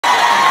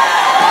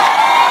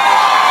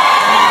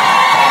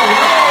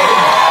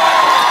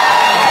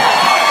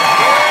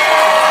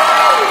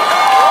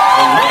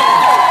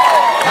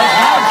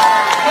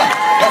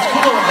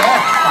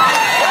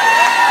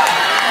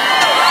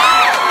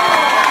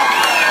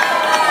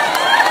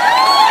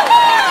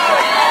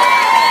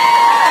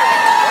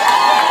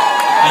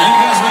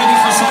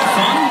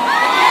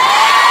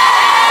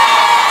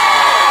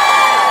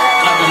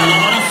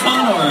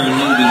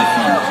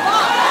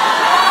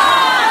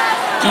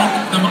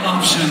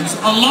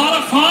a lot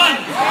of fun.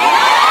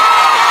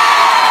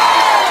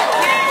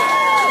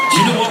 Do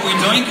you know what we're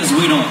doing? Because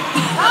we don't.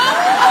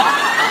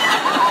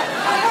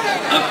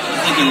 I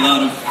think a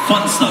lot of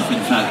fun stuff, in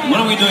fact.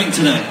 What are we doing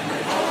today?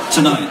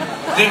 Tonight?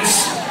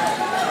 This.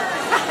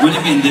 What do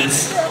you mean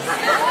this?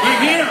 We're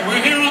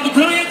here on the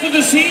Brilliance of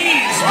the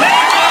Seas.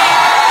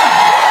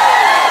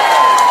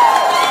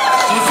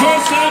 So the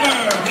first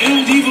ever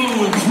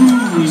DIVO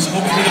cruise,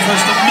 hopefully the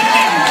first of many.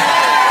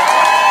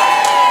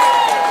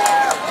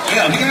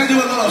 Yeah, we're going to do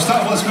a lot of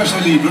stuff,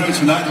 especially Libre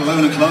tonight,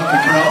 11 o'clock, the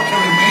karaoke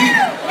with me.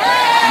 Yeah.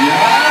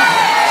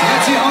 So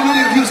let's see how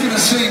many of you is going to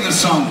sing a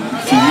song.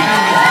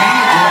 Familiar with me?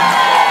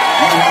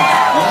 All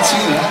right, let's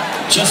see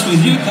that. Just with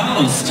you,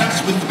 Carlos?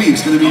 Just with me,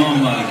 it's going to be... Oh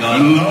my God.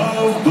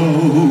 Love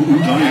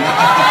boat. Oh yeah.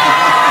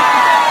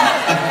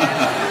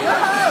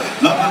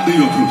 Love and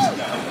DIVO cruise.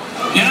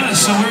 Yeah,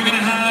 so we're going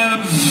to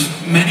have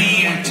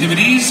many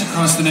activities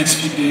across the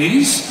next few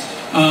days.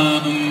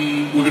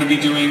 We're going to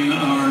be doing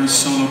our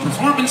solo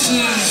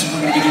performances. We're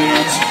going to be doing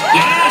our...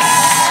 Yes!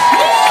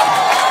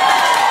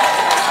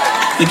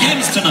 The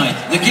games tonight.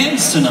 The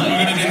games tonight.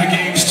 We're going to do the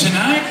games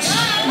tonight.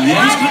 Yeah.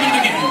 Who's coming to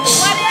the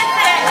games?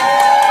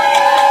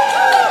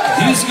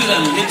 Who's good at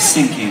lip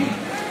syncing?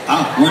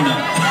 We're not.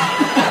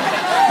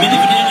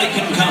 Minnie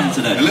can come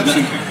today. A lip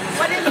syncer.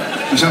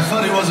 Which I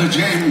thought it was a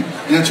game,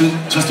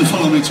 just to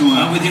follow me to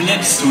with your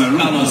lips to a room.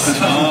 Carlos.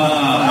 Okay.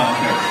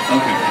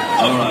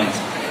 All right.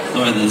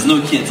 There's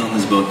no kids on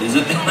this boat, is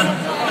it?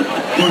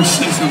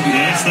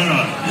 Yes, there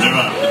are.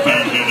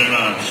 Apparently there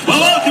are. Well,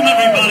 welcome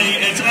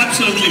everybody. It's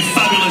absolutely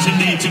fabulous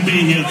indeed to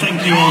be here.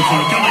 Thank you all for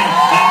coming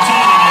and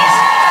joining us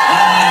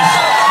on this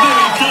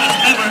very first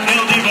ever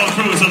DIVO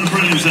cruise on the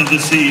Brilliance of the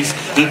Seas.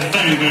 We're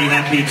very, very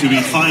happy to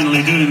be finally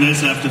doing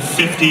this after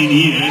 15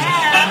 years.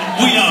 And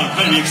we are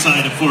very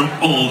excited for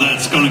all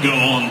that's going to go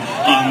on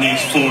these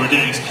 4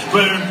 days.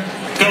 We're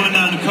going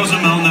down to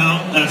Cozumel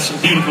now. That's a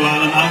beautiful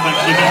island. I've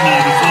actually been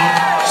there before,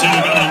 so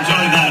we're going to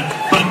enjoy that.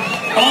 But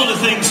all the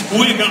things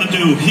we're going to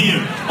do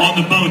here on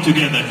the boat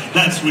together,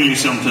 that's really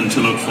something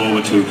to look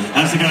forward to.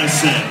 As the guys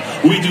said,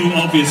 we do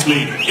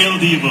obviously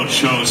DIVO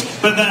shows,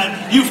 but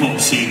that, you've all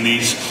seen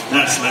these.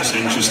 That's less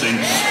interesting.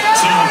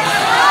 So,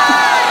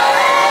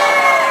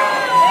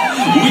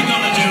 we're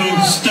going to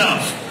do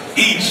stuff.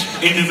 Each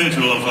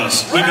individual of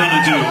us, we're going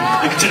to do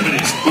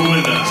activities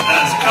with us.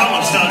 As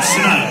Carlos starts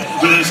tonight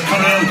with his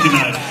karaoke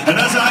night. And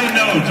as I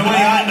know, the way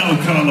I know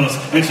Carlos,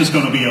 it's just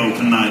going to be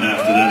open night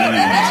after that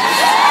anyway.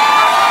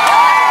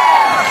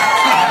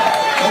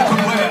 Open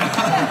where?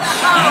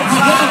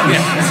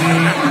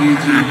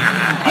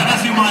 And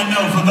as you might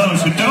know, for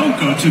those who don't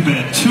go to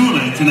bed too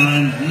late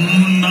tonight,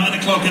 9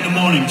 o'clock in the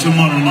morning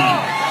tomorrow,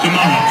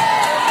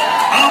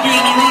 I'll be on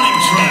the running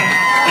track.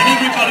 And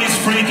everybody's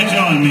free to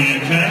join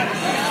me, okay?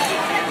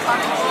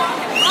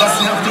 That's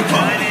the after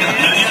party.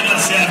 Yeah,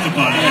 that's the after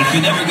party. If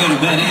you never go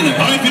to bed either.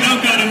 Or if you don't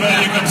go to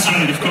bed, you come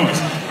straight, of course.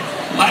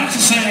 I have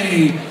to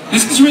say,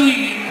 this is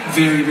really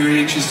very,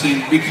 very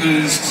interesting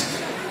because,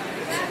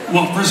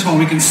 well, first of all,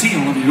 we can see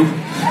all of you.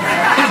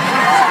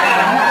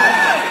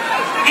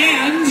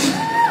 And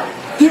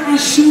there are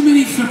so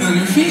many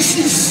familiar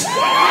faces.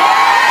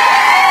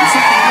 It's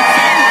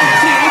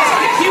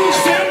like a huge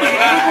family.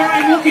 Everywhere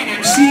I'm looking,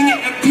 I'm seeing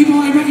people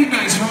I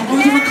recognize from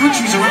all different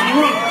countries around the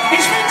world.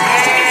 It's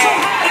fantastic.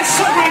 It's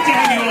so great to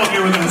have you all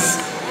here with us.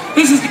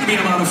 This is going to be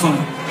a lot of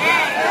fun.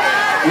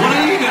 What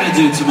are you going to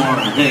do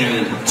tomorrow,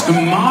 David?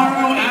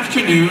 Tomorrow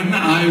afternoon,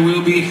 I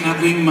will be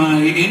having my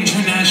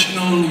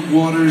international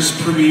waters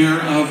premiere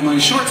of my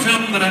short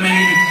film that I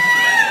made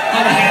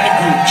called Hand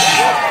of Gooch.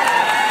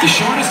 The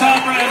shortest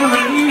opera ever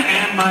written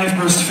and my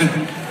first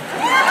film.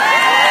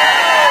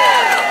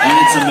 And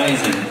it's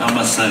amazing, I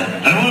must say.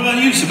 And what about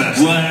you,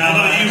 Sebastian? Well,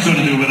 what are you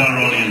going to do with our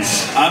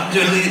audience? I'm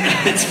doing,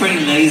 it's pretty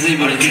lazy,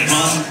 but it's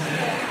fun.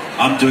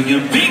 I'm doing a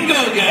bingo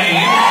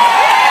game.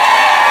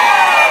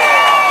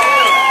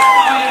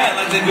 Oh yeah,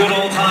 like the good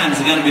old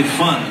times. It's gotta be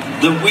fun.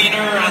 The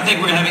winner, I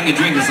think we're having a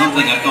drink or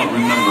something. I can't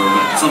remember,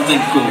 but something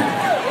cool.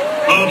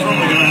 Oh, we're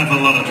probably gonna have a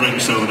lot of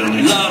drinks over there.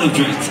 A lot of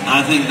drinks.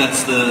 I think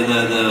that's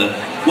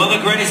well, the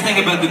greatest thing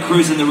about the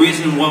cruise and the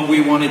reason why we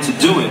wanted to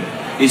do it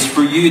is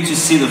for you to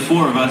see the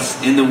four of us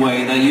in the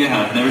way that you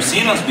have never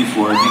seen us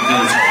before.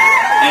 Because,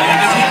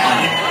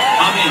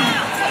 I mean,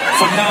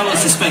 for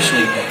Carlos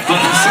especially, but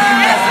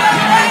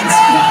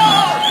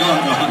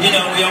you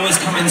know, we always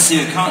come and see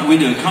we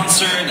do a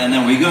concert, and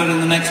then we go to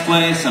the next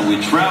place, and we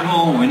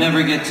travel. We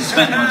never get to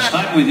spend much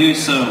time with you,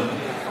 so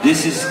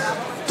this is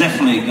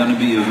definitely going to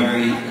be a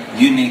very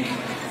unique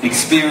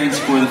experience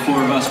for the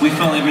four of us. We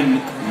felt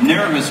even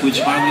nervous,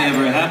 which hardly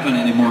ever happen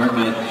anymore,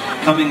 but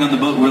coming on the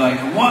boat, we're like,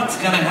 what's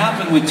going to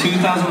happen with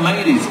 2,000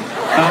 ladies?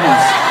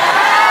 Carlos.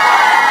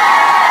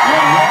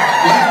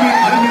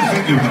 Let me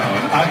think about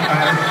it.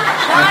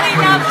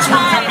 It's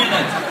one per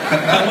minute.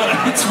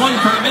 It's one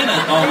per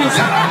minute, almost.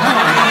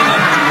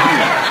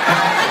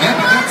 Yeah,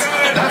 but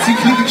that's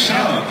including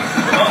shower.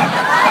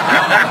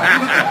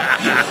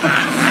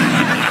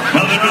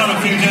 Well, there are a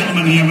few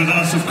gentlemen here with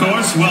us, of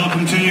course.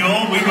 Welcome to you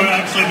all. We were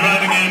actually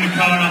driving in the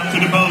car up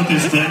to the boat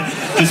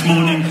this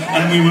morning,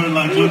 and we were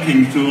like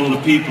looking through all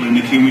the people in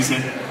the queue, and we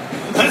said,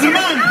 "There's a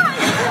man!"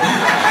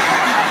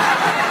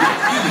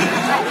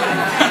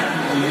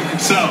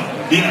 So,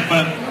 yeah,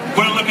 but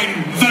we're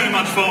looking very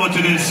much forward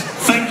to this.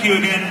 Thank you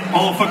again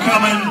all for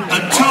coming. A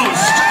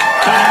toast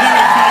to the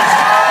very first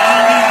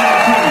Alabama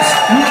cruise.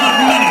 What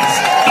minutes!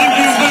 Thank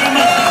you very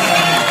much,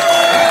 everybody.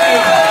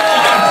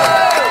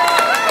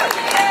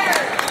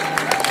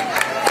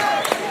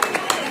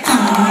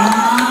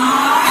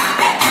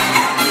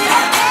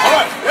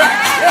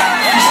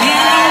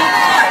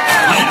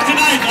 Later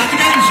tonight at the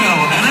game show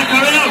and at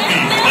karaoke.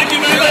 Thank you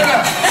very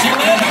much. See you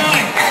later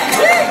tonight.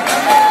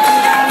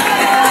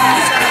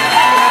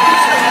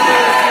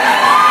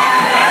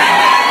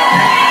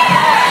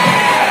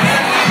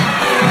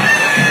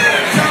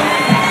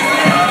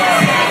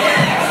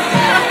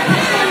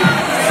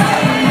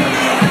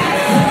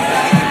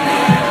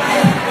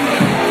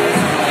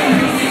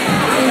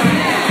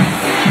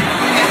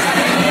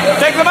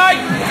 Take the mic!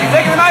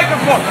 Take the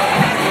microphone!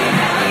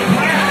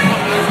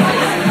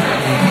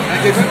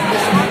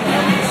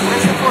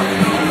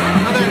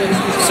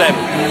 Same.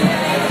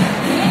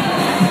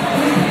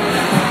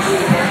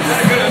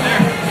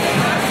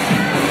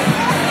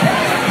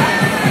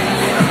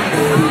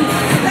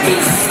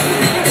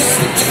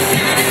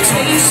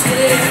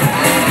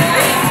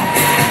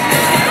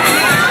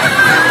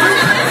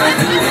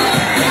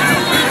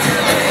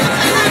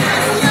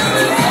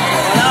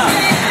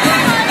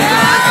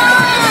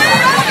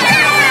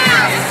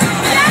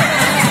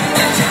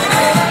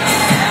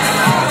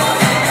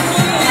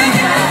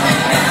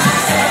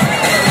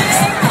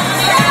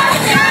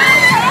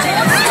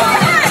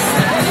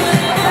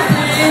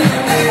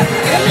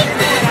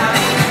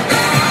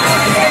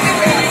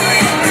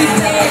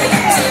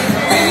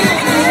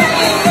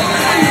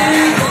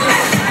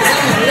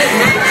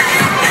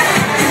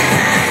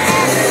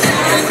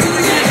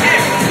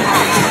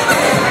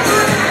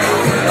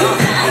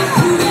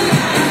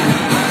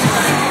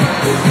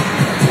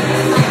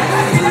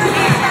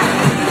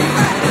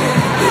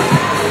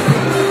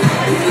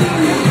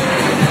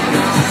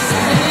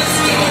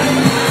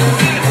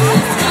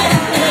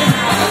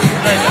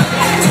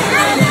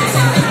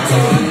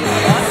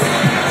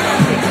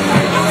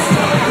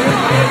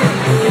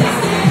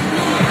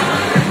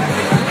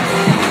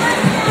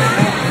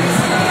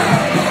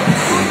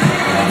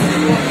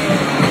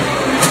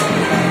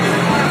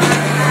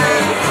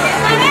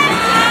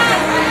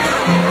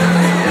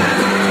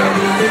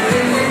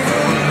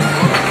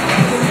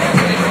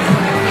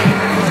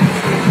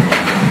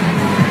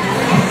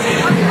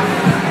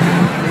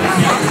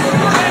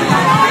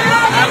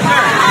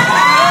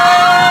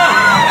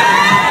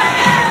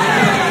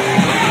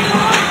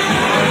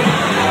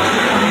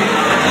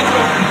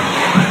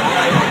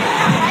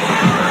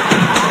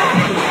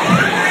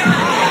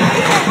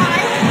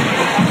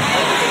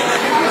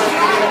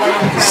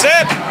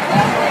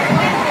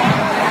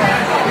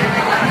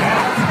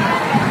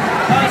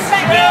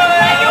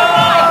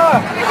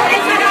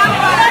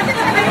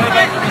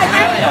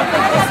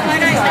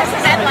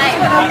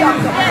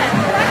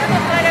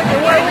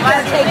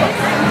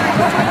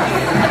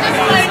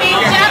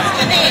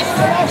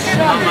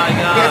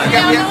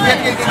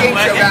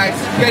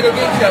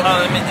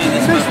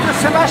 Mr.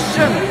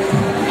 Sebastian!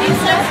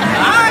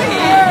 Hi!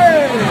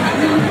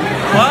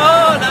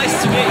 Whoa, nice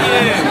to meet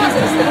you!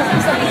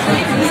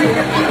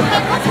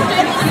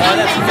 Oh,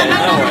 that's okay, no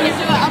worries.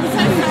 I'm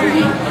so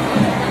sorry.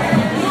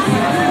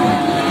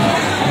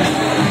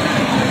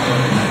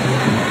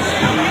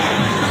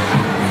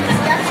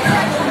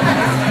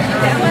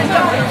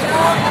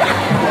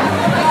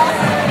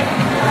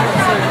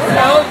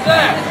 How's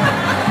that?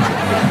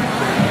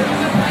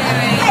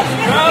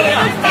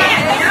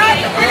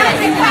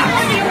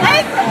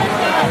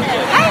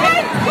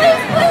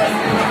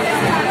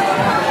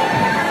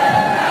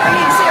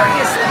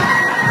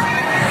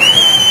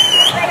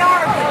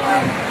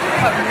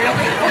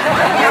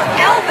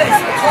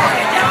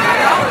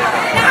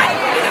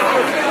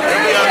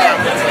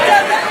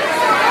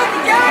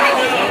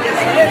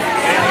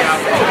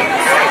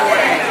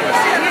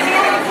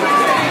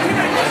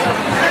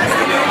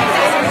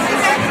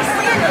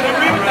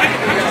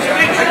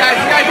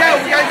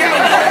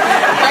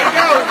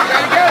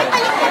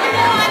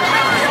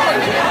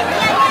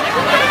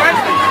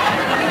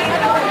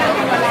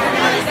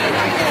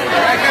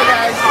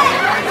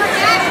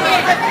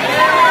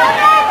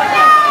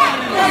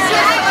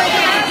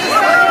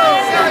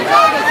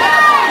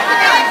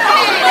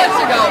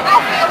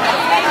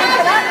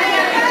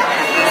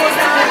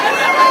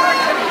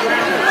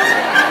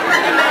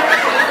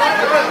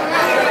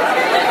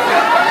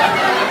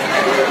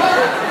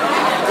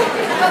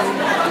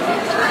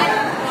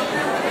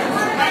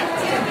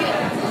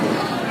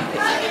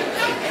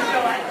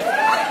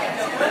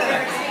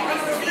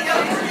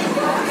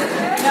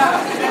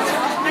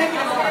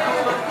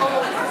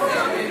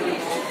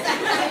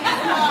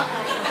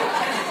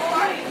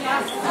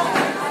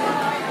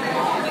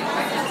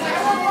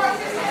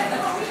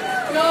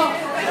 No.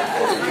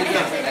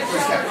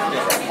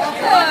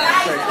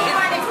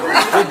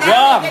 Good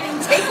job.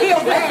 Take me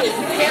away.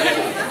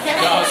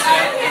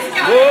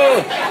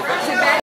 Woo.